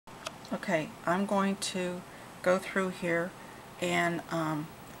Okay, I'm going to go through here and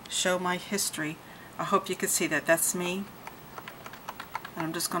show my history. I hope you can see that. That's me. And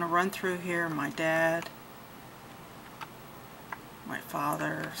I'm just going to run through here my dad, my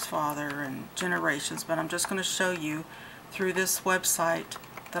father's father, and generations. But I'm just going to show you through this website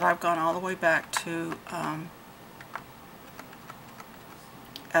that I've gone all the way back to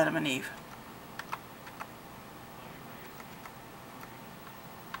Adam and Eve.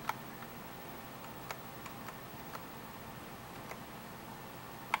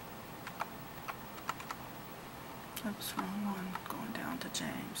 Oops, wrong one. Going down to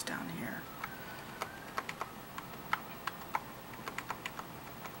James down here.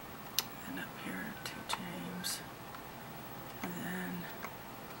 And up here to James. And then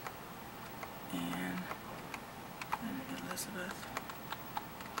Anne and Elizabeth.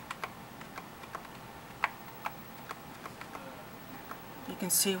 You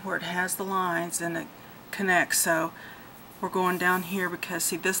can see where it has the lines and it connects. So we're going down here because,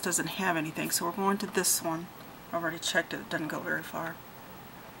 see, this doesn't have anything. So we're going to this one. I already checked it. It doesn't go very far.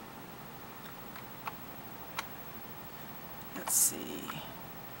 Let's see.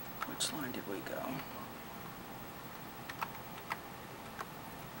 Which line did we go?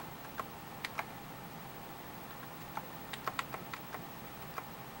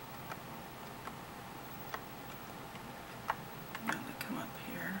 Now they come up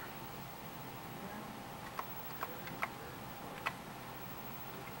here.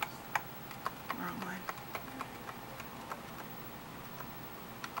 Wrong line.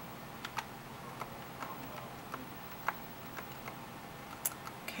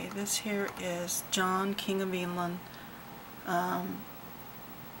 Okay, this here is John, King of England,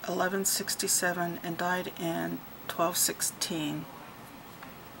 1167, and died in 1216.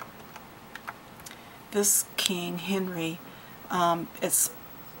 This king, Henry, it's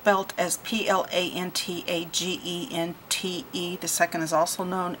spelt as Plantagente. The second is also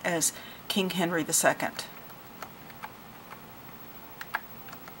known as King Henry II.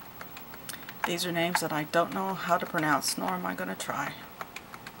 These are names that I don't know how to pronounce, nor am I going to try.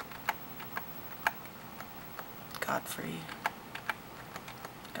 Godfrey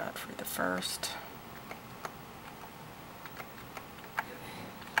the First.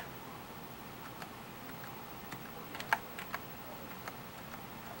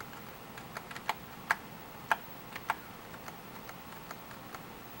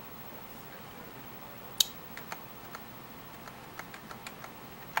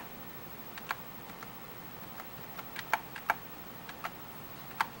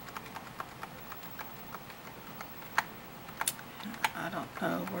 I don't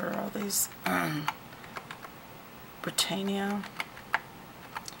know where all these, Britannia.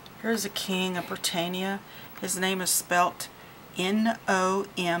 Here's a king of Britannia. His name is spelt Nominoe.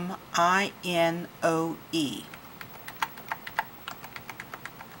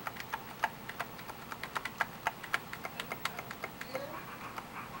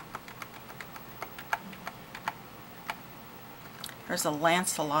 There's a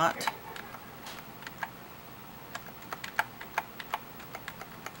Lancelot.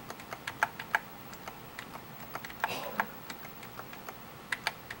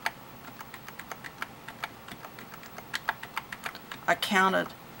 I counted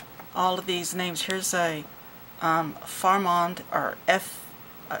all of these names. Here's a Pharmond, or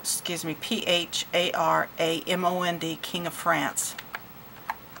Pharamond, King of France.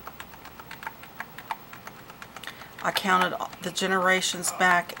 I counted the generations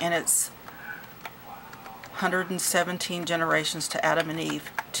back, and it's 117 generations to Adam and Eve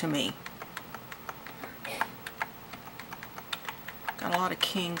to me. Got a lot of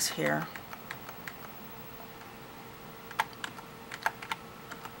kings here.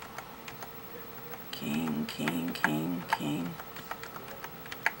 King, king, king, king.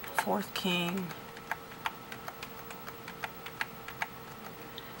 Fourth king.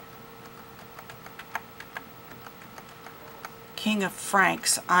 King of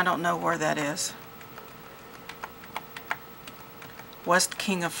Franks. I don't know where that is. West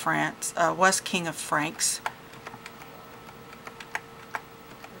King of France. West King of Franks.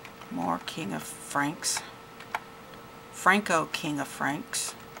 More King of Franks. Franco King of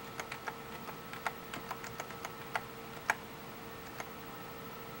Franks.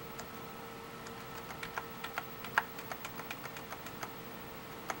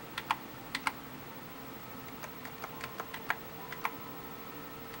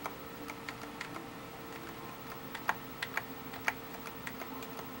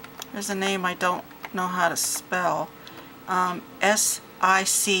 There's a name I don't know how to spell. Sicambrii.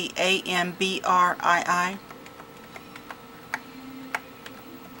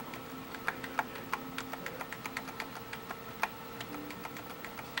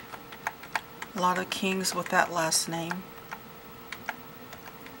 lot of kings with that last name.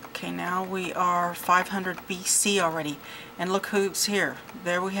 Okay, now we are 500 BC already. And look who's here.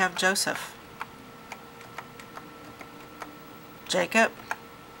 There we have Joseph. Jacob.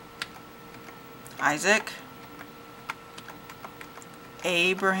 Isaac.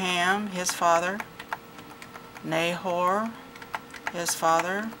 Abraham, his father. Nahor, his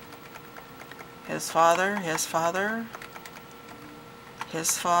father. His father, his father.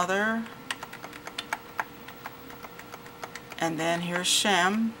 His father. And then here's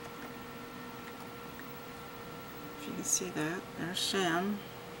Shem. If you can see that, there's Shem.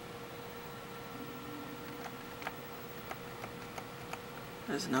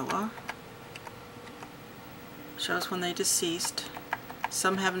 There's Noah. Shows when they deceased.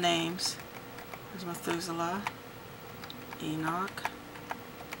 Some have names. There's Methuselah, Enoch,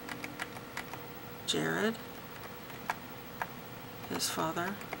 Jared, his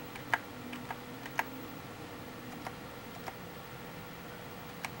father.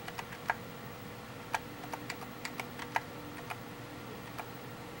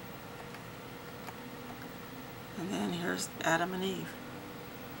 And then here's Adam and Eve.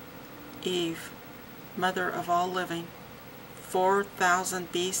 Eve, mother of all living,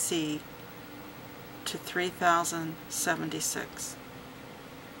 4000 BC to 3076.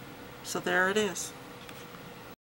 So there it is.